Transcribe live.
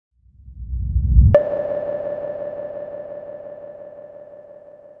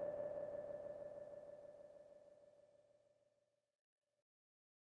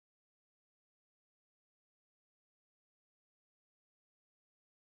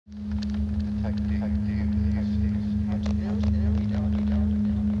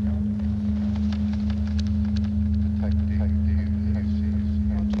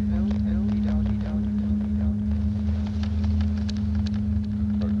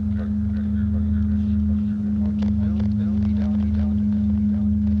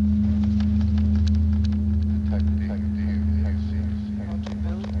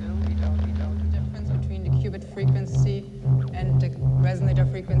Frequency and the resonator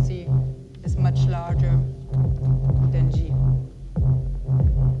frequency is much larger than G.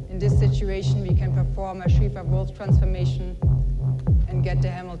 In this situation, we can perform a Schrieffer-Wolff transformation and get the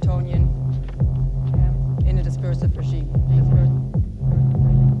Hamiltonian in a dispersive regime.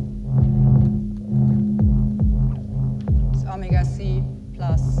 It's omega C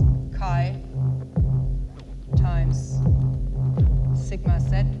plus chi times sigma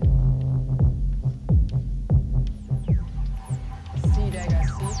z.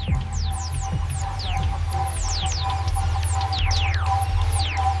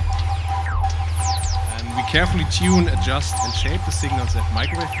 Carefully tune, adjust, and shape the signals at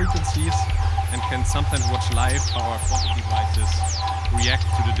microwave frequencies, and can sometimes watch live how our quantum devices react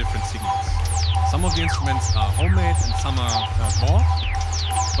to the different signals. Some of the instruments are homemade and some are bought,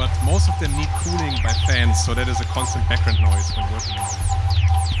 but most of them need cooling by fans, so that is a constant background noise when working on them.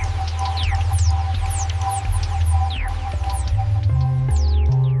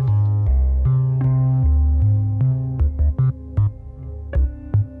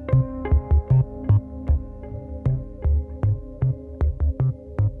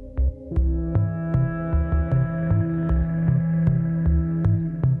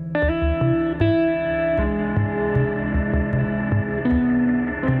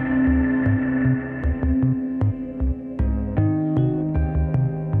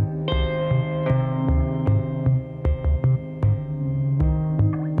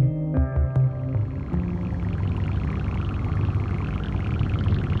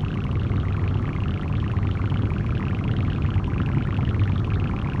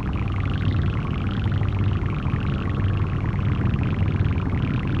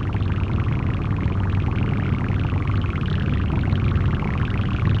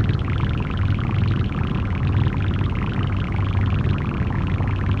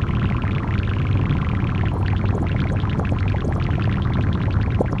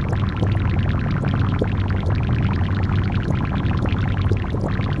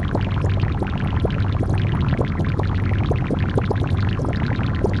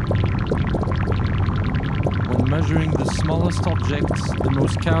 Measuring the smallest objects, the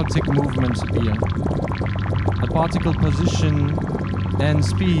most chaotic movements appear. A particle position and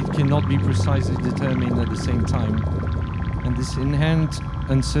speed cannot be precisely determined at the same time, and this inherent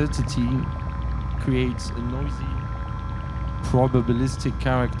uncertainty creates a noisy, probabilistic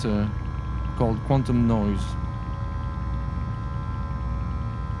character called quantum noise.